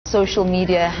social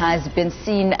media has been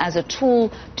seen as a tool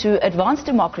to advance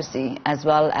democracy as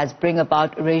well as bring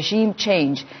about regime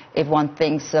change, if one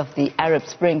thinks of the Arab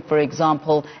Spring, for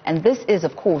example, and this is,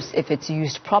 of course, if it's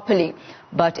used properly.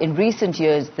 But in recent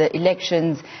years, the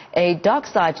elections, a dark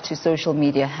side to social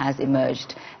media has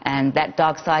emerged. And that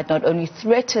dark side not only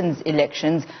threatens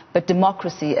elections, but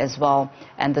democracy as well.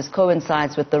 And this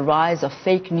coincides with the rise of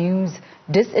fake news,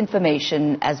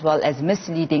 disinformation, as well as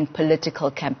misleading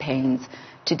political campaigns.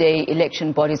 Today,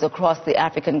 election bodies across the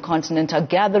African continent are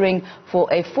gathering for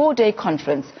a 4-day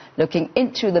conference looking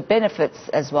into the benefits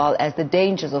as well as the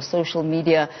dangers of social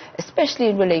media, especially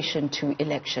in relation to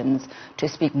elections. To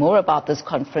speak more about this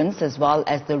conference as well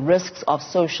as the risks of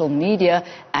social media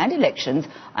and elections,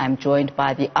 I am joined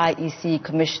by the IEC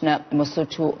Commissioner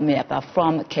Mosotho Moepya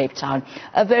from Cape Town.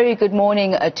 A very good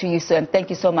morning to you, sir, and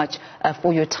thank you so much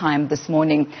for your time this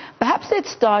morning. Perhaps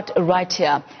let's start right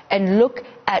here and look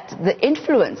at the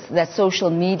influence that social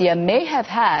media may have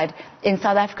had in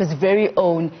South Africa's very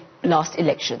own last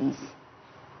elections.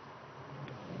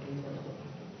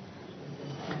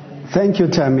 Thank you,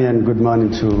 Tammy, and good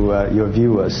morning to your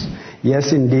viewers.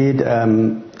 Yes, indeed,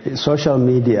 social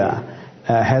media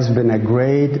has been a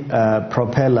great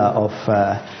propeller of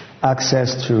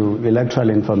access to electoral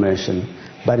information,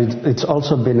 but it's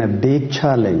also been a big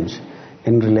challenge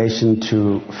in relation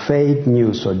to fake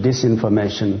news or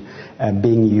disinformation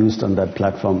being used on that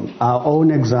platform. Our own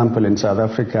example in South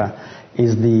Africa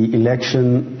is the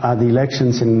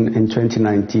elections in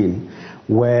 2019,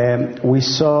 where we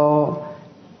saw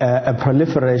a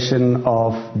proliferation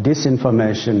of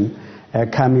disinformation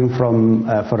coming from,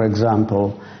 for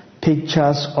example,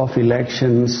 pictures of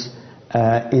elections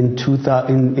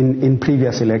in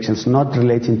previous elections, not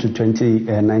relating to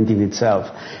 2019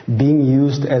 itself, being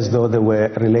used as though they were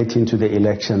relating to the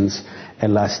elections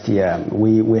last year.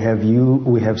 We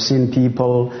have seen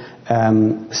people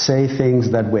say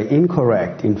things that were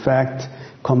incorrect, in fact,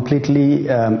 completely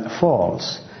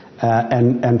false,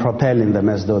 and propelling them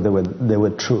as though they were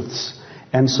truths.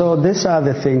 And so these are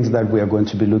the things that we are going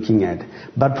to be looking at.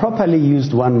 But properly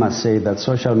used, one must say that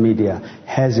social media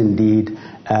has indeed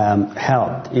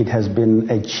helped. It has been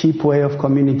a cheap way of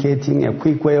communicating, a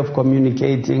quick way of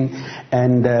communicating,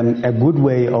 and a good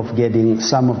way of getting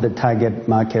some of the target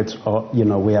markets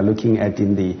we are looking at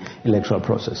in the electoral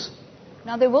process.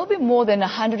 Now, there will be more than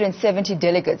 170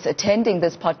 delegates attending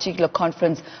this particular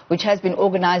conference, which has been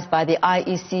organized by the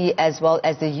IEC as well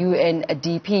as the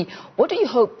UNDP. What do you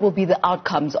hope will be the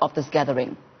outcomes of this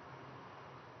gathering?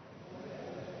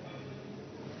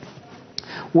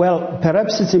 Well,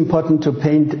 perhaps it's important to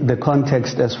paint the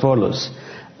context as follows.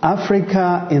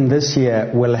 Africa in this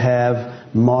year will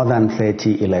have more than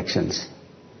 30 elections,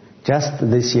 just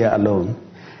this year alone.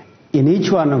 In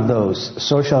each one of those,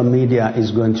 social media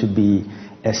is going to be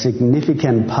a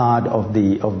significant part of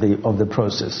the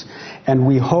process. And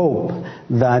we hope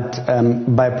that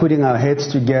by putting our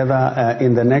heads together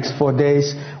in the next 4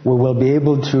 days, we will be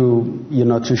able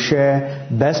to share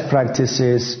best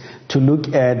practices, to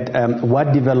look at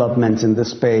what developments in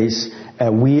this space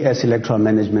we as electoral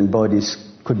management bodies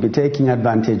could be taking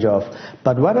advantage of.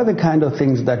 But what are the kind of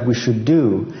things that we should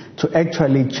do to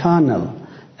actually channel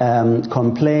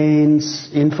complaints,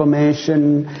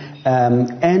 information, and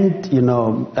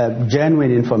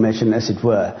genuine information, as it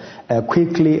were,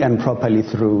 quickly and properly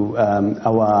through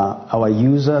our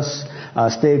users, our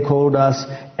stakeholders,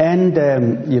 and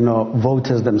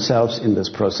voters themselves in this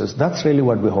process. That's really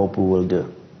what we hope we will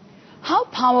do. How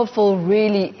powerful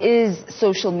really is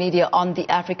social media on the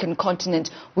African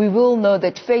continent? We will know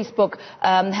that Facebook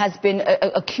has been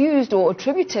accused or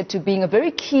attributed to being a very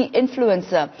key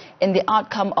influencer in the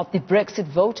outcome of the Brexit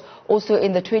vote, also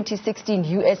in the 2016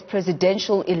 US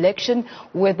presidential election,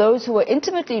 where those who were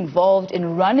intimately involved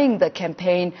in running the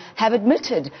campaign have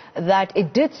admitted that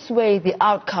it did sway the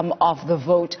outcome of the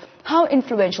vote. How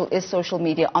influential is social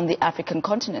media on the African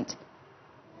continent?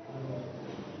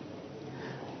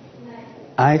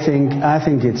 I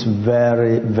think it's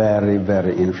very, very,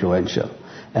 very influential,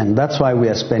 and that's why we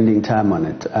are spending time on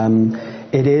it.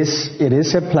 It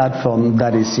is a platform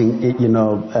that is,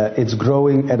 it's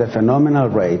growing at a phenomenal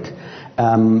rate.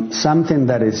 Something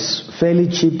that is fairly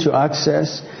cheap to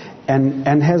access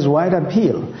and has wide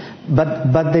appeal.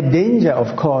 But the danger,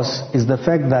 of course, is the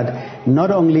fact that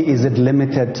not only is it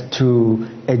limited to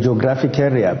a geographic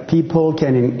area, people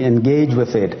can engage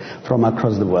with it from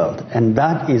across the world. And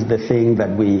that is the thing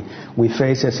that we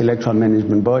face as electoral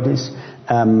management bodies,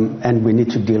 and we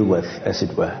need to deal with, as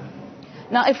it were.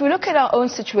 Now, if we look at our own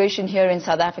situation here in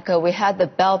South Africa, we had the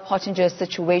Bell Pottinger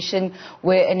situation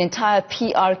where an entire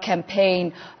PR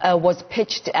campaign was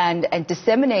pitched and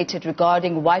disseminated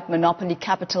regarding white monopoly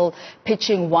capital,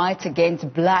 pitching whites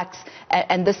against blacks,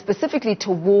 and this specifically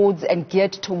towards and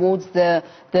geared towards the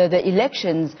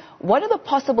elections. What are the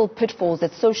possible pitfalls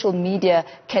that social media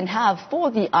can have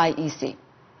for the IEC?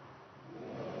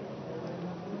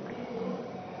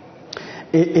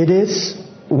 It is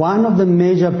one of the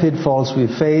major pitfalls we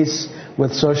face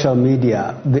with social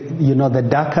media, the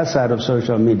darker side of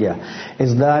social media,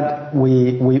 is that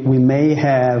we may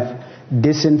have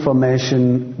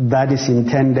disinformation that is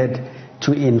intended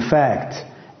to, in fact,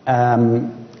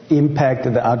 impact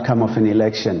the outcome of an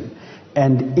election.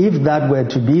 And if that were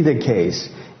to be the case,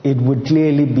 it would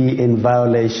clearly be in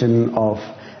violation of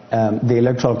the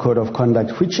Electoral Code of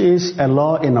Conduct, which is a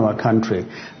law in our country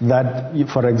that,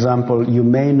 for example, you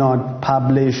may not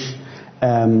publish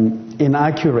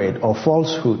inaccurate or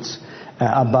falsehoods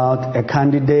about a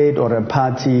candidate or a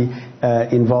party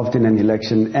involved in an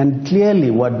election. And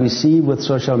clearly what we see with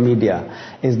social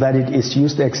media is that it is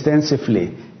used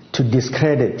extensively to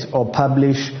discredit or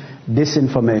publish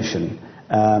disinformation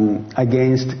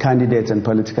against candidates and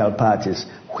political parties,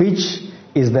 which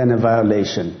is then a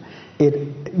violation.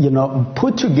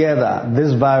 Put together,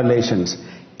 these violations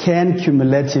can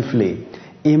cumulatively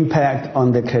impact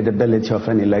on the credibility of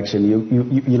an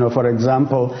election. For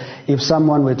example, if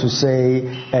someone were to say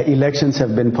elections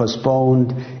have been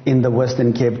postponed in the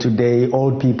Western Cape today,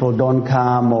 old people don't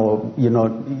come, or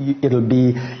it'll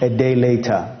be a day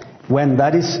later. When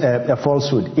that is a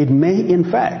falsehood, it may in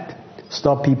fact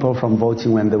stop people from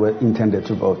voting when they were intended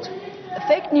to vote.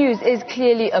 Fake news is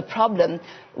clearly a problem.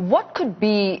 What could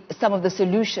be some of the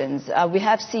solutions? We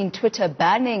have seen Twitter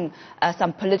banning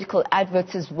some political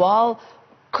adverts as well.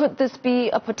 Could this be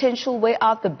a potential way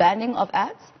out, the banning of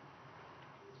ads?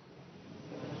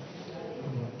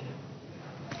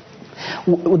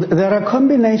 There are a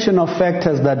combination of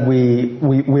factors that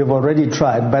we've already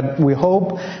tried, but we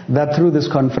hope that through this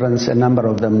conference a number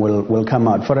of them will come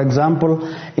out. For example,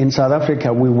 in South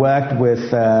Africa, we worked with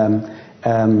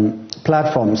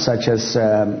platforms such as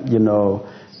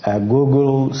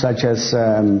Google, such as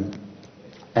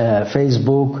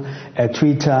Facebook,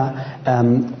 Twitter,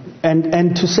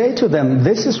 and to say to them,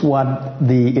 this is what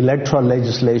the electoral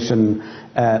legislation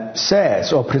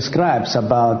says or prescribes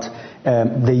about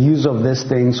the use of these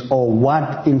things, or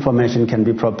what information can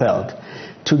be propelled.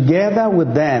 Together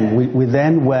with them, we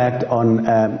then worked on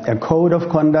a code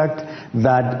of conduct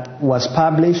that was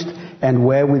published, and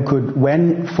where we could,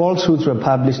 when falsehoods were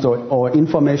published or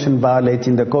information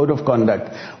violating the code of conduct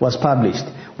was published,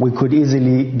 we could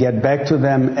easily get back to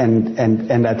them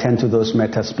and attend to those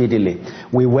matters speedily.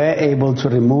 We were able to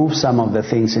remove some of the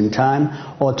things in time,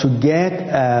 or to get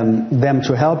them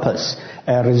to help us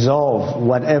resolve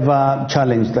whatever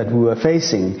challenge that we were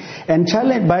facing. And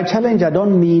by challenge, I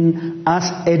don't mean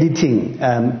us editing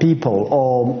people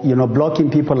or blocking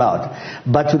people out,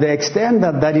 but to the extent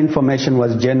that that information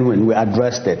was genuine, we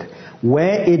addressed it.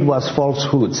 Where it was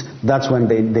falsehoods, that's when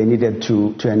they needed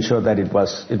to ensure that it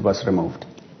was removed.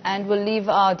 And we'll leave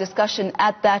our discussion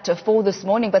at that for this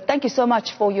morning, but thank you so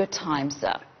much for your time,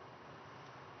 sir.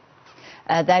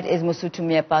 That is Mosotho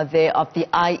Moepya there of the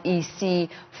IEC,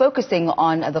 focusing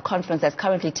on the conference that's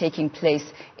currently taking place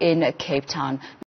in Cape Town.